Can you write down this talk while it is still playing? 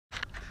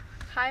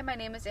Hi, my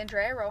name is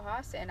Andrea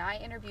Rojas, and I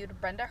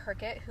interviewed Brenda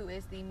Hirchert, who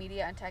is the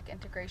Media and Tech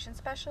Integration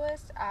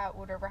Specialist at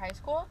Wood River High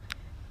School.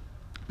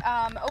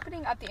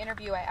 Opening up the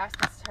interview, I asked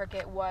Mrs.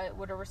 Hirchert what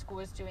Wood River School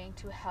is doing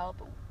to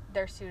help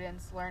their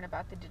students learn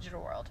about the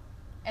digital world.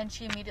 And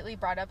she immediately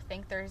brought up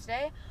Think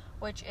Thursday,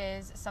 which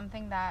is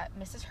something that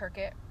Mrs.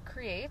 Hirchert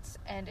creates,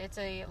 and it's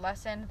a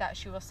lesson that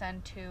she will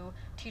send to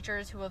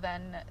teachers who will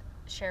then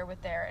share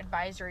with their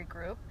advisory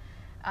group.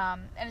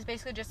 And it's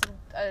basically just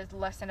a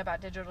lesson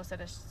about digital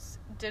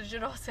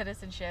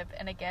citizenship,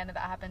 and again, that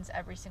happens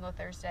every single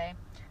Thursday.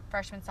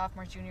 Freshmen,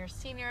 sophomores, juniors,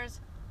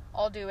 seniors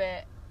all do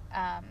it,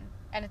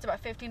 and it's about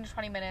 15 to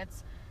 20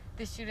 minutes.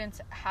 The students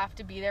have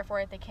to be there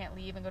for it. They can't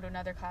leave and go to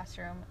another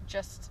classroom,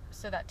 just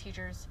so that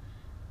teachers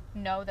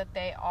know that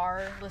they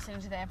are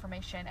listening to the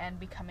information and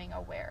becoming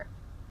aware.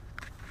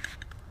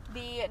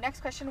 The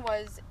next question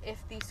was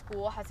if the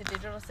school has a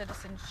digital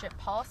citizenship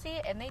policy,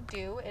 and they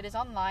do. It is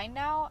online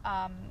now.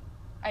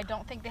 I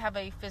don't think they have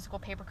a physical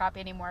paper copy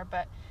anymore,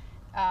 but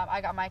I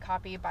got my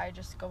copy by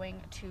just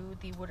going to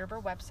the Wood River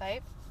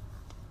website.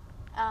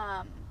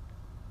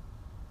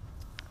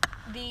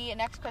 The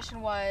next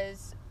question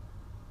was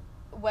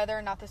whether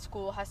or not the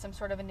school has some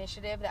sort of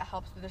initiative that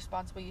helps with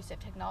responsible use of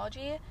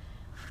technology.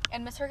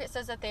 And Ms. Hirchert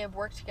says that they have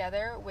worked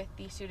together with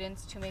the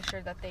students to make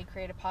sure that they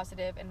create a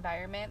positive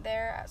environment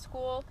there at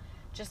school,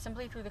 just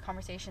simply through the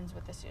conversations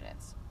with the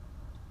students.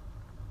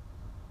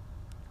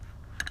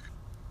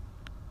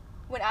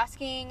 When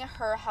asking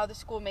her how the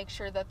school makes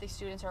sure that the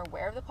students are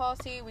aware of the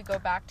policy, we go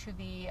back to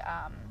the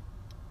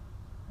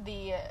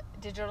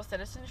digital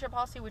citizenship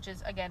policy, which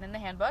is again in the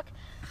handbook.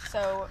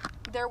 So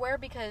they're aware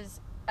because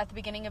at the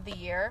beginning of the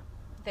year,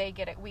 they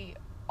get it.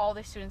 All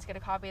the students get a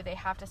copy. They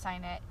have to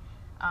sign it,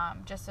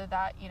 just so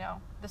that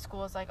the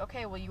school is like,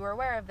 okay, well, you were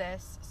aware of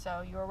this,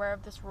 so you were aware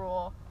of this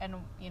rule, and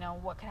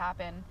what could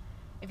happen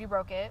if you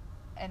broke it,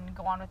 and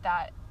go on with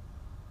that.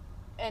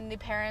 And the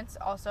parents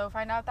also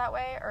find out that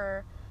way,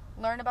 or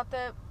learn about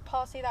the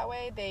policy that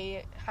way.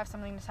 They have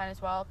something to sign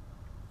as well.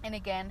 And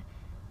again,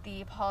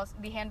 the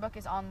handbook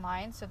is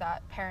online so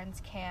that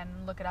parents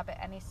can look it up at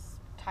any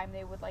time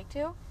they would like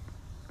to.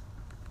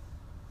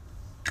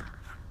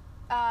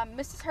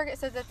 Mrs. Hirchert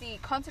says that the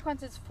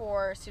consequences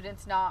for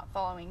students not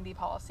following the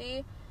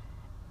policy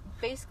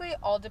basically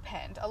all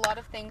depend. A lot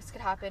of things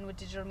could happen with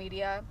digital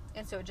media,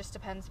 and so it just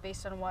depends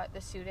based on what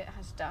the student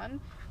has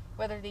done,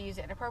 whether they use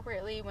it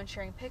inappropriately when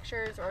sharing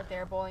pictures, or if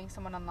they're bullying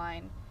someone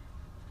online.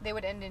 They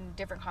would end in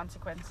different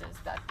consequences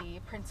that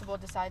the principal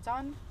decides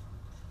on.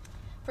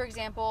 For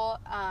example,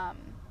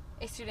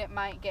 a student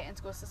might get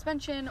in-school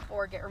suspension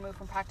or get removed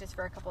from practice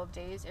for a couple of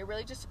days. It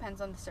really just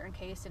depends on the certain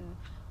case and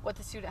what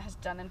the student has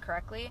done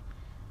incorrectly.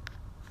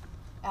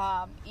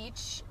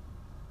 Each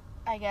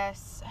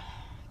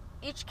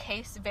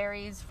case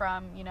varies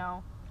from,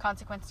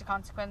 consequence to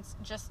consequence.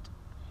 Just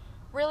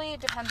really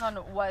depends on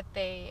what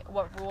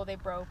rule they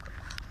broke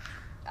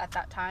at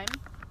that time.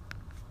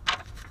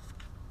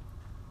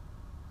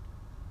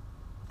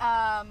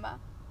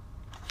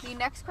 The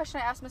next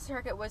question I asked Mrs.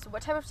 Hirchert was,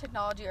 what type of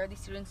technology are the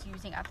students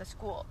using at the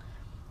school?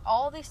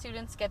 All the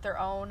students get their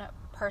own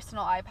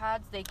personal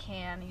iPads. They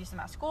can use them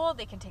at school.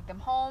 They can take them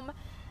home.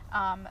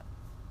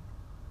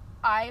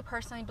 I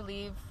personally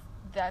believe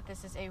that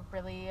this is a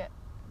really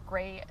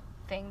great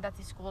thing that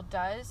the school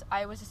does.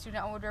 I was a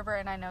student at Wood River,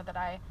 and I know that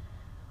I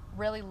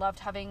really loved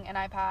having an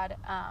iPad.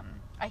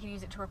 I could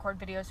use it to record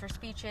videos for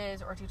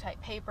speeches, or to type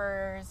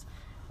papers,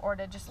 or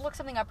to just look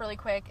something up really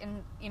quick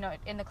in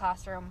the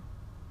classroom.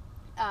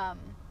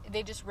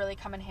 They just really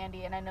come in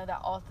handy, and I know that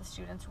all of the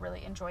students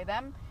really enjoy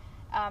them.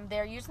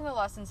 They're using the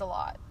lessons a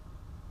lot.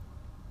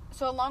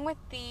 So along with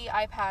the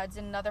iPads,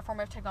 another form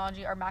of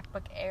technology are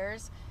MacBook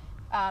Airs.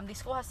 The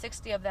school has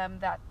 60 of them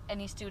that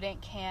any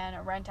student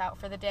can rent out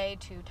for the day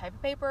to type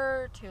a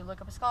paper, to look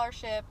up a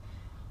scholarship,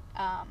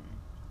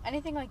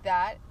 anything like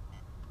that.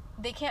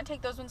 They can't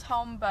take those ones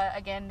home, but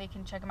again, they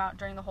can check them out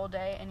during the whole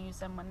day and use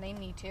them when they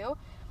need to.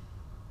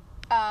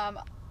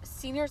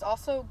 Seniors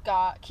also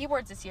got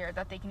keyboards this year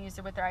that they can use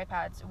it with their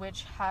iPads,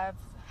 which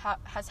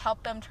has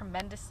helped them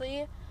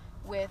tremendously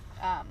with,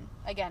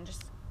 again,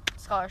 just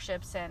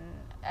scholarships and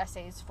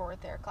essays for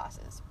their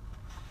classes.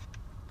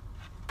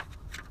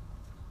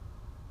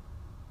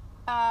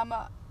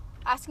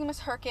 Asking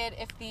Ms. Hirchert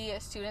if the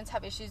students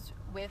have issues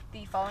with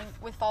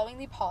following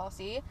the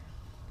policy,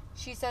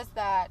 she says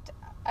that,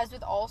 as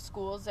with all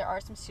schools, there are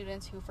some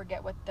students who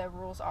forget what the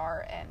rules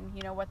are and,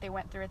 what they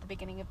went through at the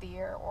beginning of the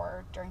year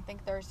or during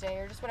Think Thursday,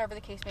 or just whatever the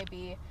case may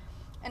be.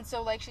 And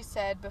so, like she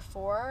said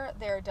before,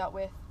 they're dealt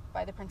with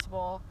by the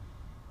principal,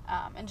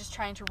 and just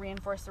trying to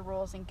reinforce the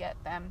rules and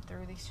get them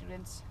through the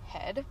student's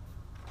head.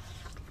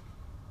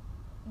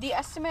 The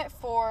estimate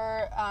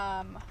for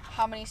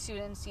how many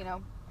students,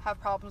 have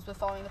problems with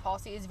following the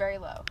policy is very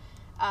low.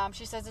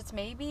 She says it's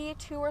maybe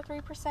 2 or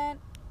 3%,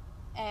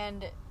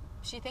 and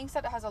she thinks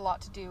that it has a lot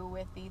to do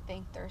with the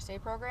Think Thursday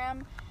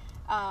program.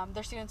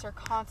 Their students are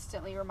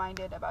constantly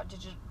reminded about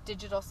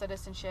digital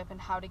citizenship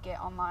and how to get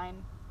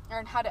online,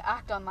 or how to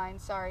act online,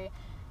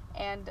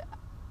 and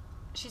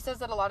she says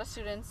that a lot of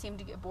students seem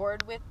to get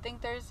bored with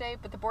Think Thursday,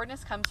 but the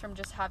boredness comes from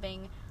just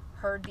having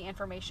heard the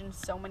information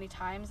so many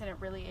times, and it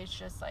really is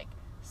just like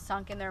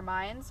sunk in their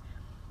minds.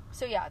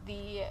 So yeah,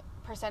 the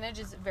percentage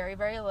is very,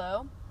 very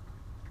low.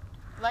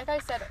 Like I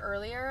said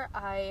earlier,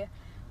 I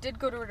did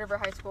go to Wood River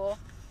High School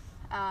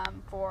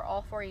for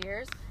all 4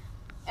 years,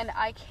 and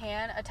I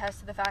can attest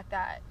to the fact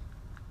that,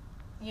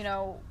 you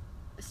know,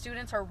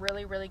 students are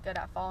really, really good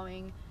at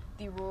following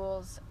the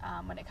rules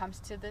when it comes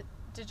to the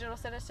digital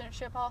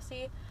citizenship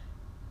policy.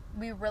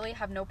 We really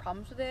have no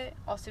problems with it.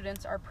 All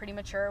students are pretty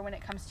mature when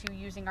it comes to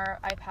using our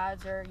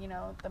iPads or, you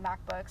know, the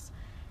MacBooks.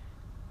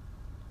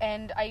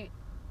 And I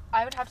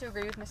would have to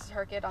agree with Mrs.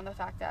 Hirchert on the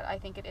fact that I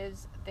think it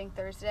is Think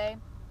Thursday.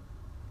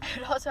 I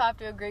would also have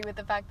to agree with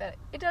the fact that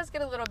it does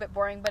get a little bit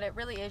boring, but it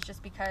really is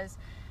just because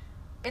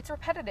it's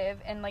repetitive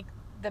in, like,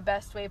 the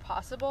best way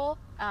possible.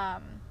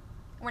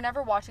 We're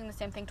never watching the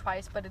same thing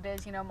twice, but it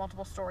is, you know,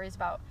 multiple stories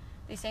about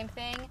the same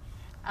thing,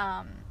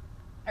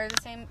 or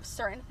the same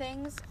certain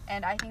things,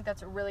 and I think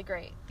that's really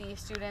great. The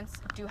students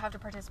do have to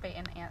participate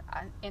and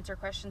answer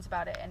questions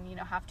about it, and, you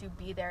know, have to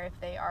be there. If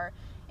they are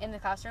in the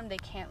classroom, they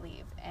can't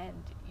leave,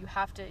 and you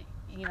have to,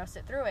 you know,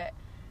 sit through it.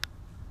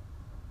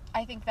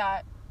 I think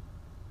that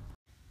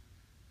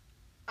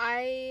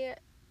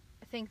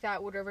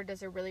Wood River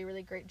does a really,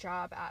 really great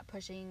job at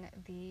pushing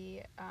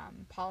the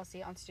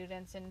policy on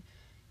students, and,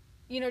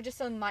 you know,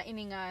 just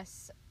enlightening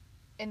us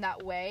in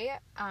that way.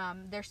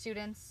 Their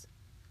students,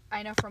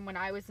 I know from when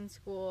I was in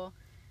school,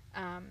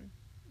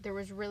 there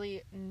was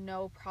really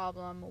no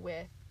problem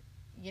with,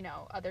 you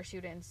know, other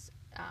students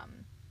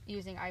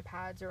using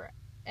iPads or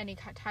any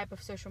type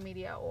of social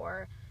media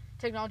or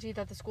technology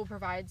that the school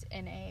provides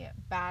in a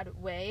bad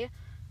way.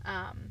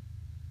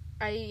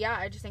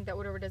 I just think that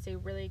Wood River does a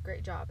really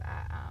great job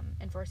at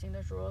enforcing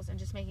those rules and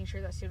just making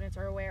sure that students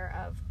are aware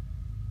of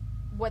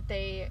what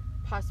they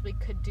possibly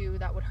could do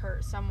that would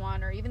hurt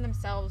someone or even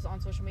themselves on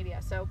social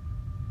media. So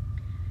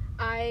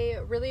I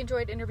really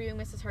enjoyed interviewing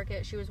Mrs.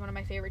 Hirchert. She was one of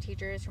my favorite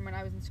teachers from when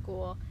I was in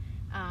school,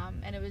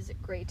 and it was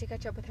great to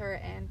catch up with her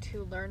and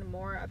to learn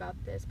more about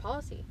this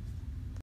policy.